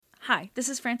Hi, this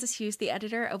is Frances Hughes, the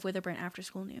editor of Witherburn After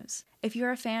School News. If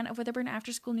you're a fan of Witherburn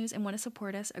After School News and want to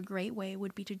support us, a great way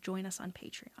would be to join us on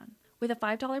Patreon. With a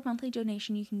 $5 monthly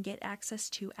donation, you can get access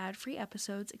to ad-free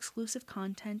episodes, exclusive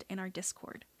content, and our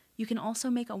Discord. You can also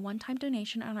make a one-time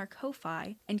donation on our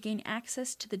Ko-Fi and gain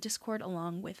access to the Discord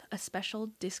along with a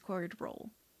special Discord role.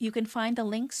 You can find the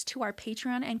links to our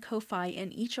Patreon and Ko-Fi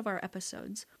in each of our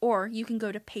episodes, or you can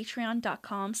go to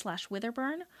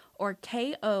patreon.com/witherburn or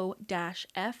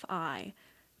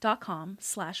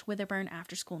ko-fi.com/witherburn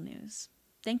after school news.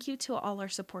 Thank you to all our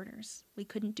supporters. We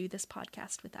couldn't do this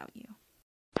podcast without you.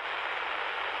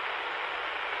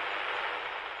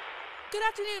 Good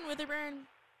afternoon, Witherburn.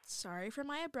 Sorry for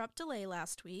my abrupt delay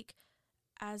last week.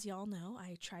 As y'all know,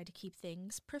 I tried to keep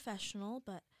things professional,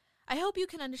 but I hope you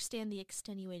can understand the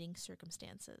extenuating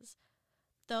circumstances.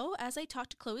 Though, as I talked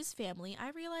to Chloe's family,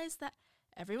 I realized that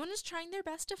everyone is trying their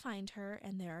best to find her,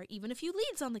 and there are even a few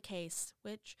leads on the case,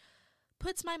 which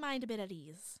puts my mind a bit at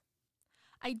ease.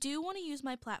 I do want to use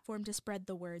my platform to spread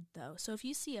the word, though, so if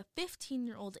you see a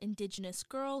 15-year-old Indigenous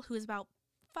girl who is about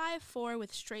 5'4"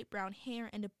 with straight brown hair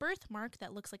and a birthmark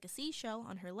that looks like a seashell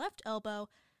on her left elbow,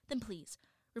 then please,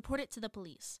 report it to the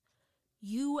police.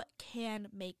 You can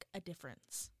make a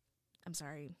difference. I'm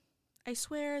sorry. I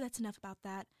swear that's enough about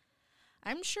that.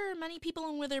 I'm sure many people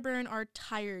in Witherburn are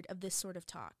tired of this sort of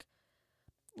talk.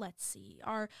 Let's see.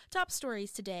 Our top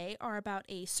stories today are about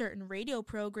a certain radio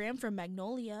program from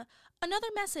Magnolia, another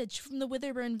message from the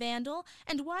Witherburn Vandal,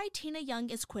 and why Tina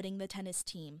Young is quitting the tennis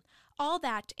team. All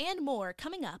that and more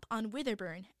coming up on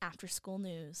Witherburn After School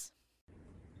News.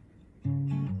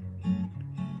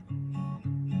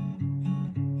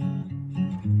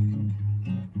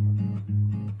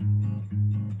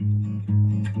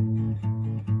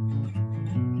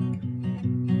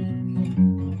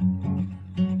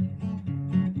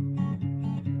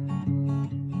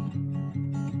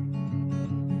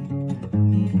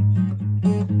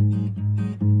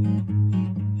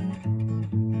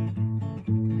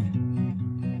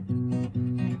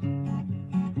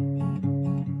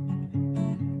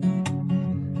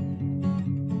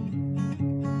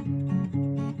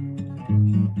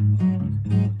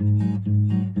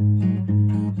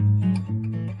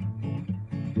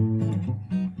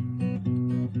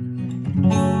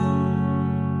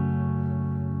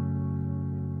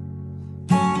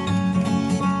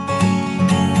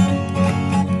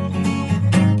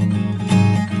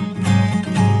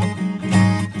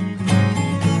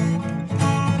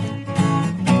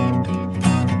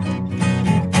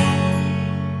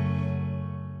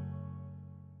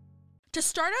 To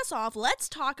start us off, let's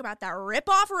talk about that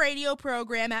rip-off radio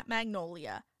program at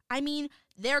Magnolia. I mean,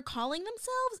 they're calling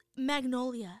themselves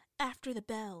Magnolia After the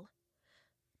Bell.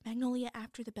 Magnolia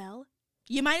After the Bell?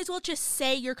 You might as well just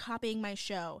say you're copying my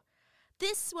show.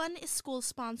 This one is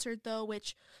school-sponsored, though,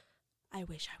 which I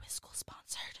wish I was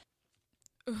school-sponsored.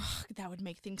 Ugh, that would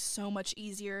make things so much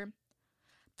easier.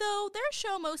 Though their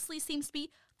show mostly seems to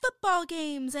be football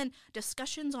games and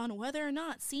discussions on whether or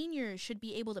not seniors should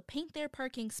be able to paint their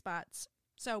parking spots.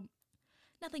 So,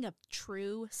 nothing of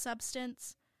true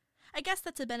substance. I guess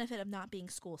that's a benefit of not being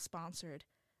school-sponsored.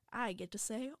 I get to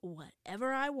say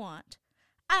whatever I want.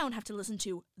 I don't have to listen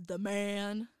to the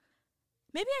man.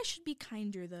 Maybe I should be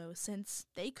kinder, though, since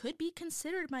they could be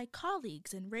considered my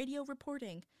colleagues in radio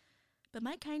reporting. But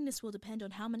my kindness will depend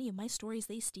on how many of my stories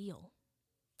they steal.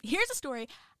 Here's a story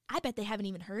I bet they haven't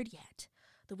even heard yet.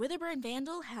 The Witherburn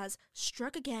Vandal has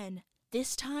struck again,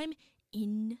 this time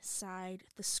inside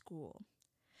the school.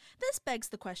 This begs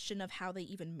the question of how they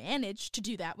even managed to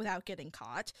do that without getting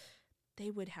caught. They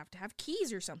would have to have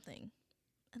keys or something.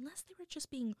 Unless they were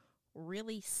just being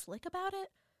really slick about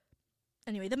it.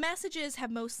 Anyway, the messages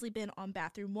have mostly been on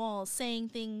bathroom walls, saying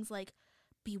things like,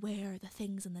 "Beware the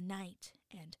things in the night,"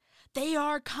 and "They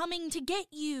are coming to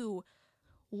get you."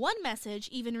 One message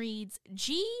even reads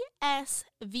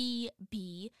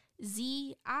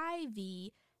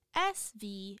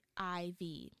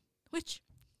GSVBZIVSVIV, which,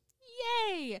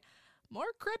 yay,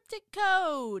 more cryptic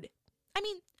code. I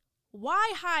mean,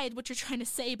 why hide what you're trying to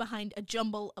say behind a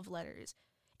jumble of letters?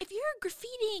 If you're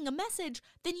graffitiing a message,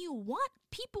 then you want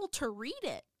people to read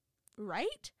it,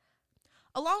 right?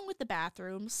 Along with the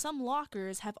bathrooms, some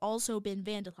lockers have also been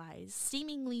vandalized,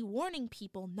 seemingly warning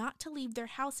people not to leave their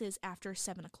houses after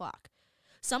 7 o'clock.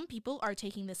 Some people are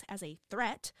taking this as a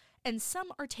threat, and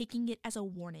some are taking it as a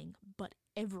warning, but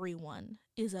everyone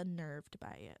is unnerved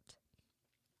by it.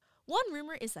 One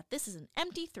rumor is that this is an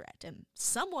empty threat, and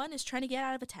someone is trying to get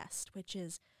out of a test, which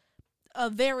is a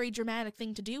very dramatic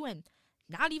thing to do, and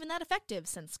not even that effective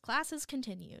since classes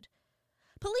continued.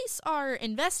 Police are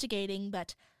investigating,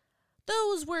 but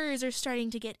Those words are starting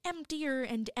to get emptier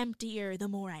and emptier the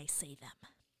more I say them.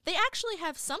 They actually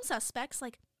have some suspects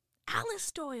like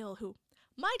Alice Doyle, who,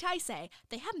 might I say,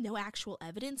 they have no actual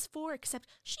evidence for except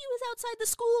she was outside the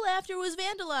school after it was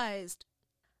vandalized.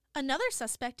 Another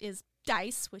suspect is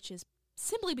Dice, which is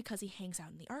simply because he hangs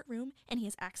out in the art room and he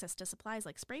has access to supplies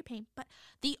like spray paint, but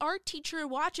the art teacher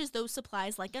watches those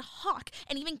supplies like a hawk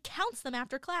and even counts them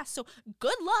after class, so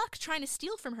good luck trying to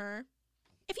steal from her.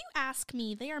 If you ask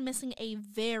me, they are missing a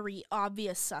very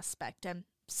obvious suspect, and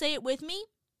say it with me,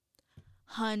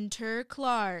 Hunter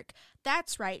Clark.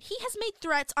 That's right, he has made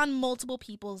threats on multiple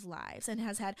people's lives and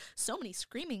has had so many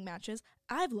screaming matches,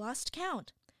 I've lost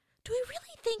count. Do we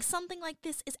really think something like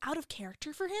this is out of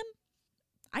character for him?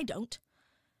 I don't.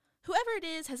 Whoever it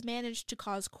is has managed to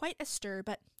cause quite a stir,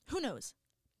 but who knows?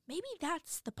 Maybe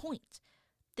that's the point.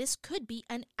 This could be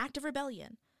an act of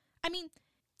rebellion. I mean,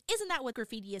 isn't that what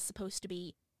graffiti is supposed to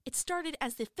be? It started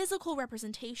as the physical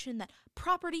representation that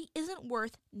property isn't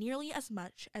worth nearly as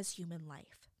much as human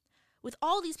life. With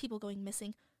all these people going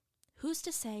missing, who's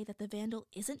to say that the vandal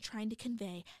isn't trying to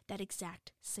convey that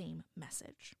exact same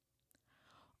message?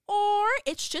 Or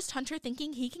it's just Hunter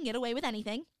thinking he can get away with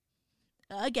anything.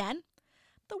 Again,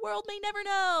 the world may never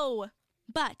know.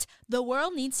 But the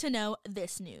world needs to know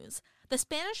this news. The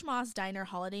Spanish Moss Diner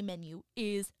holiday menu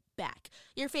is back.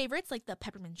 Your favorites like the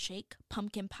peppermint shake,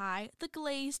 pumpkin pie, the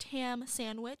glazed ham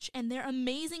sandwich, and their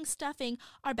amazing stuffing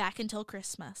are back until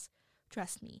Christmas.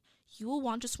 Trust me, you will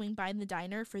want to swing by the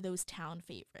diner for those town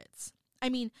favorites. I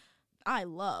mean, I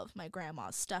love my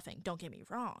grandma's stuffing, don't get me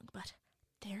wrong, but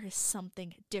there is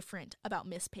something different about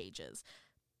Miss Page's.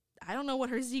 I don't know what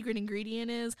her secret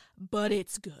ingredient is, but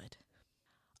it's good.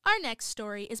 Our next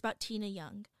story is about Tina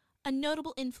Young, a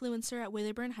notable influencer at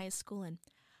Witherburn High School and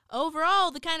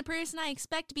overall the kind of person I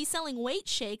expect to be selling weight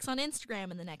shakes on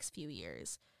Instagram in the next few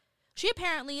years. She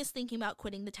apparently is thinking about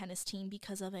quitting the tennis team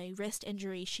because of a wrist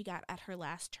injury she got at her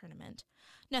last tournament.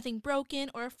 Nothing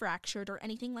broken or fractured or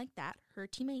anything like that. Her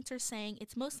teammates are saying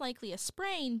it's most likely a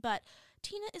sprain, but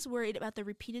Tina is worried about the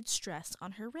repeated stress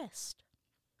on her wrist.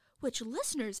 Which,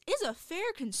 listeners, is a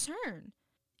fair concern.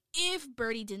 If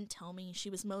Birdie didn't tell me she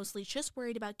was mostly just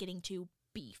worried about getting too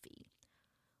beefy.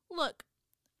 Look,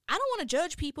 I don't want to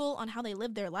judge people on how they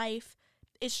live their life.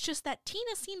 It's just that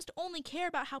Tina seems to only care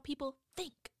about how people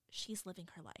think she's living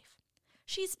her life.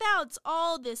 She spouts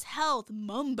all this health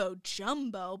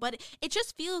mumbo-jumbo, but it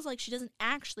just feels like she doesn't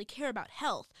actually care about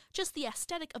health, just the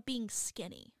aesthetic of being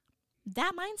skinny.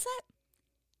 That mindset?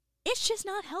 It's just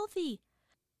not healthy.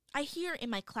 I hear in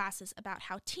my classes about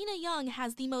how Tina Young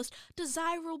has the most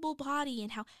desirable body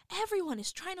and how everyone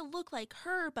is trying to look like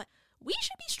her, but we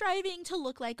should be striving to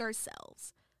look like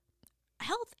ourselves.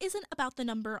 Health isn't about the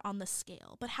number on the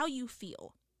scale, but how you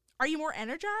feel. Are you more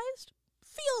energized?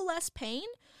 Feel less pain?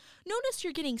 Notice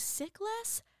you're getting sick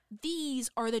less? These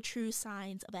are the true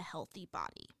signs of a healthy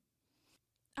body.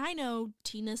 I know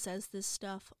Tina says this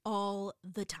stuff all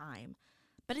the time,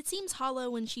 but it seems hollow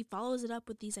when she follows it up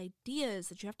with these ideas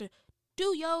that you have to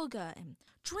do yoga and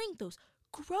drink those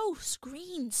gross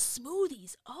green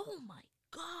smoothies. Oh my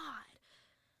God.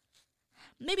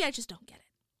 Maybe I just don't get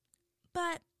it.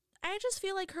 But I just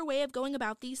feel like her way of going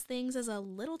about these things is a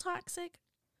little toxic,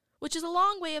 which is a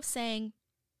long way of saying,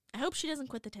 I hope she doesn't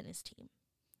quit the tennis team.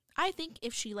 I think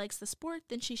if she likes the sport,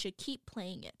 then she should keep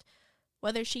playing it,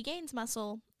 whether she gains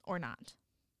muscle or not.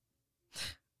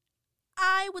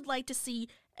 I would like to see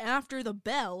After the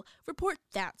Bell report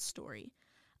that story.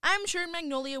 I'm sure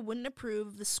Magnolia wouldn't approve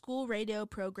of the school radio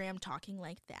program talking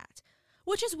like that,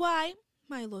 which is why,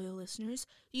 my loyal listeners,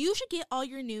 you should get all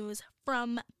your news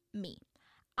from me.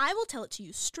 I will tell it to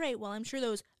you straight, while I'm sure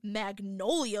those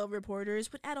Magnolia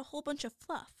reporters would add a whole bunch of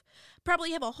fluff.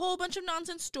 Probably have a whole bunch of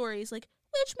nonsense stories like,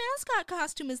 which mascot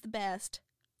costume is the best?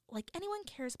 Like anyone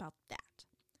cares about that.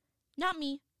 Not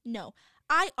me, no.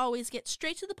 I always get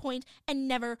straight to the point and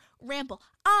never ramble.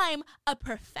 I'm a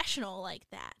professional like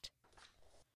that.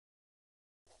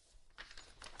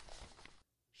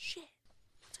 Shit.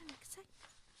 What's our next segment?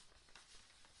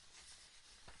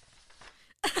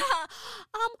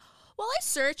 While I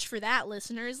search for that,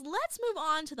 listeners, let's move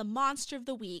on to the Monster of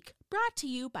the Week, brought to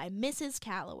you by Mrs.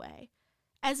 Calloway.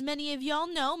 As many of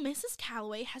y'all know, Mrs.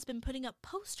 Calloway has been putting up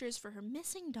posters for her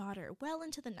missing daughter well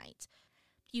into the night.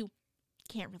 You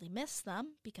can't really miss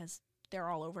them because they're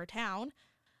all over town.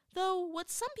 Though what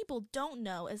some people don't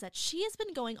know is that she has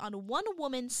been going on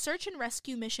one-woman search and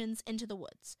rescue missions into the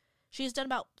woods. She has done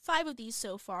about 5 of these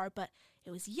so far, but it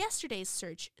was yesterday's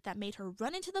search that made her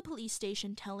run into the police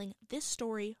station telling this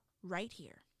story right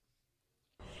here.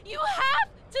 You have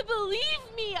to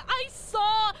believe me! I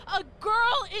saw a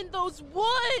girl in those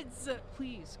woods!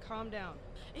 Please, calm down.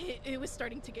 It was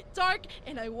starting to get dark,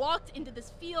 and I walked into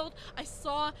this field. I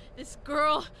saw this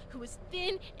girl who was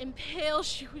thin and pale.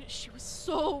 She was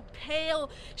so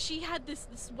pale. She had this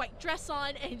white dress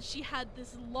on, and she had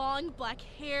this long black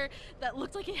hair that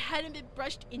looked like it hadn't been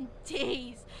brushed in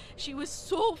days. She was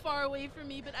so far away from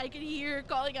me, but I could hear her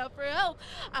calling out for help.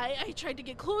 I tried to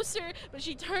get closer, but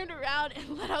she turned around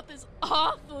and let out this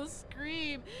awful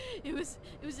scream. It was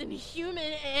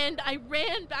inhuman, and I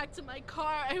ran back to my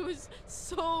car. I was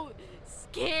so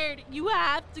scared. You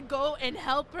have to go and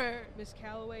help her. Miss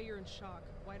Calloway, you're in shock.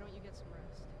 Why don't you get some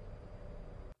rest?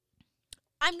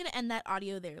 I'm going to end that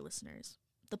audio there, listeners.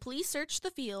 The police searched the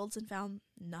fields and found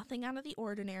nothing out of the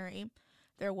ordinary.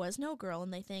 There was no girl,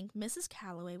 and they think Mrs.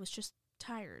 Calloway was just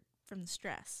tired from the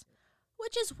stress.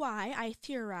 Which is why I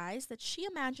theorized that she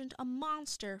imagined a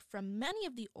monster from many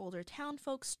of the older town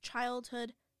folks'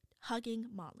 childhood hugging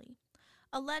Molly.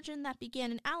 A legend that began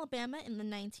in Alabama in the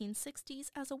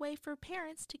 1960s as a way for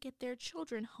parents to get their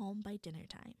children home by dinner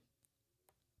time.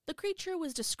 The creature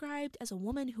was described as a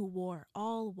woman who wore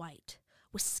all white,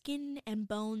 with skin and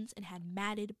bones, and had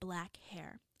matted black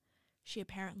hair. She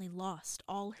apparently lost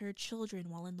all her children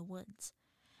while in the woods,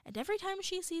 and every time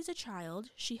she sees a child,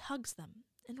 she hugs them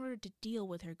in order to deal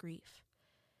with her grief.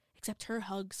 Except her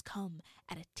hugs come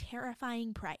at a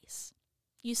terrifying price.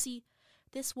 You see,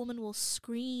 this woman will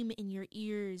scream in your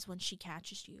ears when she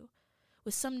catches you,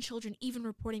 with some children even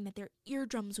reporting that their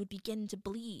eardrums would begin to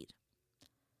bleed.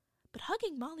 But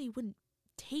hugging Molly wouldn't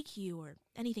take you or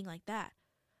anything like that.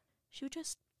 She would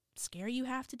just scare you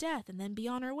half to death and then be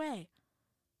on her way.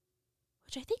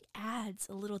 Which I think adds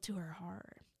a little to her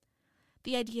horror.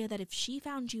 The idea that if she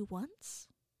found you once,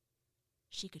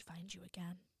 she could find you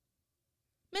again.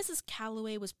 Mrs.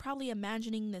 Calloway was probably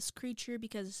imagining this creature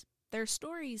because their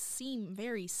stories seem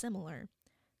very similar.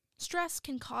 Stress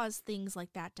can cause things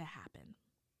like that to happen.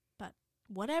 But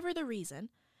whatever the reason,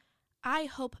 I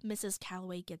hope Mrs.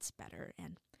 Calloway gets better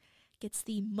and gets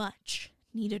the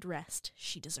much-needed rest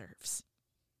she deserves.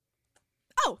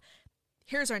 Oh,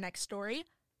 here's our next story.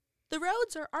 The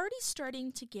roads are already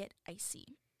starting to get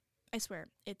icy. I swear,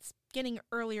 it's getting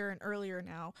earlier and earlier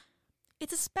now.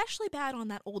 It's especially bad on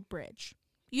that old bridge.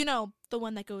 You know, the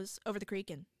one that goes over the creek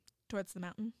and towards the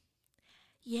mountain.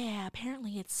 Yeah,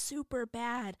 apparently it's super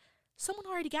bad. Someone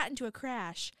already got into a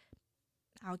crash.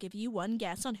 I'll give you one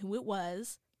guess on who it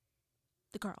was.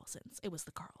 The Carlsons. It was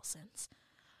the Carlsons.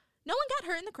 No one got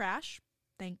hurt in the crash,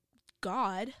 thank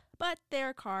God, but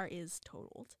their car is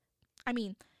totaled. I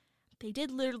mean, they did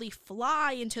literally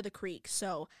fly into the creek,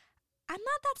 so I'm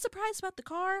not that surprised about the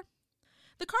car.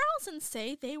 The Carlsons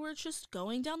say they were just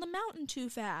going down the mountain too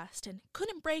fast and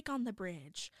couldn't brake on the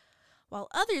bridge, while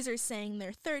others are saying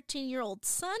their 13-year-old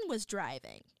son was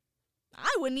driving.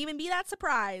 I wouldn't even be that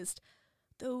surprised.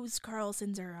 Those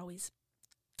Carlsons are always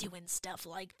doing stuff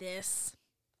like this.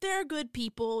 They're good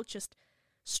people, just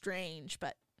strange,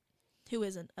 but who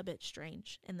isn't a bit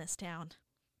strange in this town?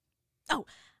 Oh,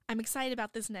 I'm excited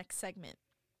about this next segment.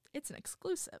 It's an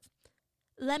exclusive.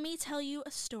 Let me tell you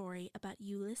a story about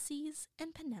Ulysses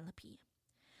and Penelope.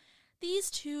 These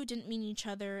two didn't meet each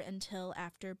other until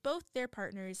after both their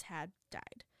partners had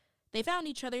died. They found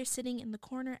each other sitting in the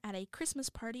corner at a Christmas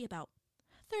party about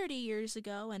 30 years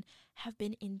ago and have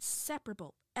been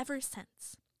inseparable ever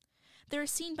since. They're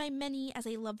seen by many as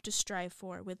a love to strive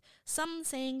for, with some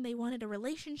saying they wanted a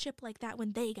relationship like that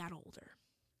when they got older.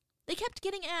 They kept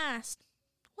getting asked,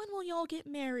 "When will y'all get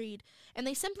married?" And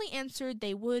they simply answered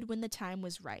they would when the time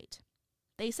was right.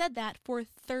 They said that for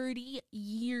 30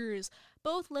 years,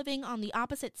 both living on the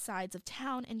opposite sides of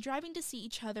town and driving to see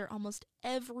each other almost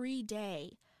every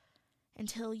day,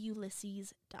 until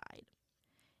Ulysses died.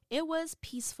 It was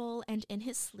peaceful and in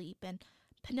his sleep, and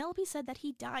Penelope said that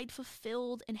he died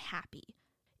fulfilled and happy.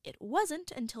 It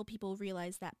wasn't until people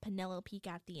realized that Penelope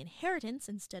got the inheritance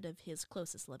instead of his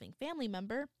closest living family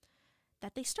member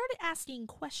that they started asking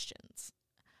questions.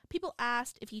 People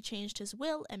asked if he changed his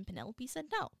will, and Penelope said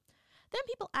no. Then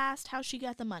people asked how she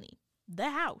got the money,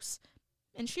 the house,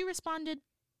 and she responded,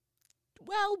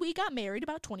 "Well, we got married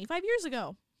about 25 years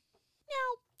ago."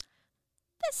 Now,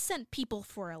 this sent people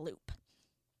for a loop.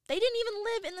 They didn't even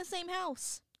live in the same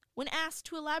house. When asked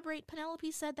to elaborate,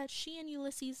 Penelope said that she and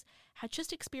Ulysses had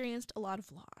just experienced a lot of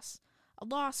loss, a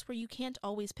loss where you can't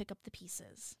always pick up the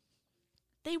pieces.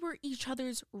 They were each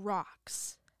other's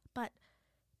rocks, but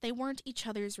they weren't each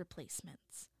other's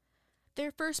replacements.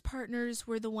 Their first partners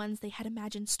were the ones they had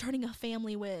imagined starting a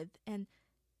family with, and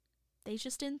they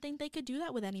just didn't think they could do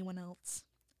that with anyone else.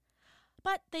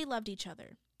 But they loved each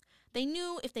other. They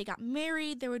knew if they got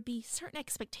married, there would be certain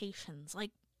expectations,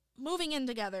 like moving in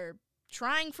together,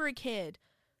 trying for a kid.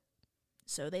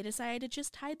 So they decided to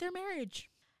just hide their marriage.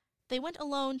 They went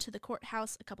alone to the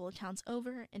courthouse a couple of towns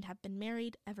over and have been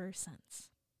married ever since.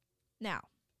 Now,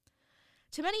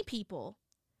 to many people,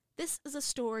 this is a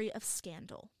story of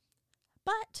scandal.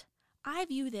 But I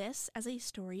view this as a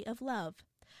story of love,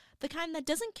 the kind that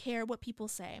doesn't care what people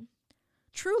say.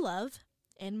 True love,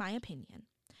 in my opinion,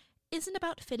 isn't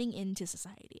about fitting into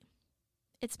society.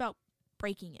 It's about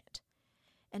breaking it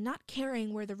and not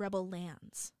caring where the rebel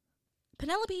lands.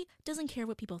 Penelope doesn't care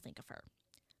what people think of her.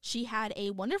 She had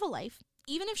a wonderful life,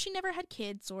 even if she never had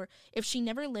kids or if she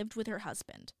never lived with her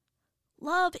husband.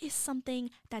 Love is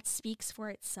something that speaks for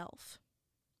itself.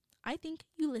 I think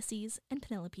Ulysses and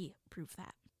Penelope prove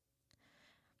that.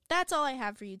 That's all I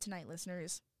have for you tonight,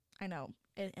 listeners. I know,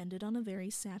 it ended on a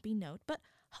very sappy note, but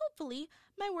hopefully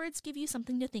my words give you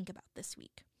something to think about this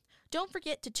week. Don't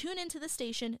forget to tune into the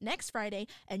station next Friday,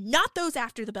 and not those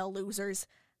after the bell losers.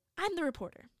 I'm the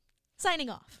reporter, signing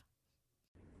off.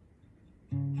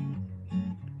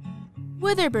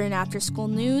 Witherburn After School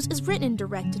News is written and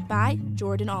directed by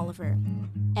Jordan Oliver.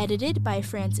 Edited by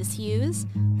Francis Hughes.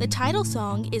 The title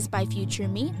song is by Future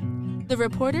Me. The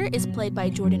reporter is played by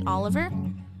Jordan Oliver.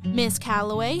 Miss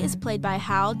Calloway is played by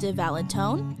Hal de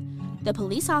Valentone. The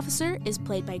police officer is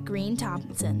played by Green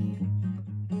Thompson.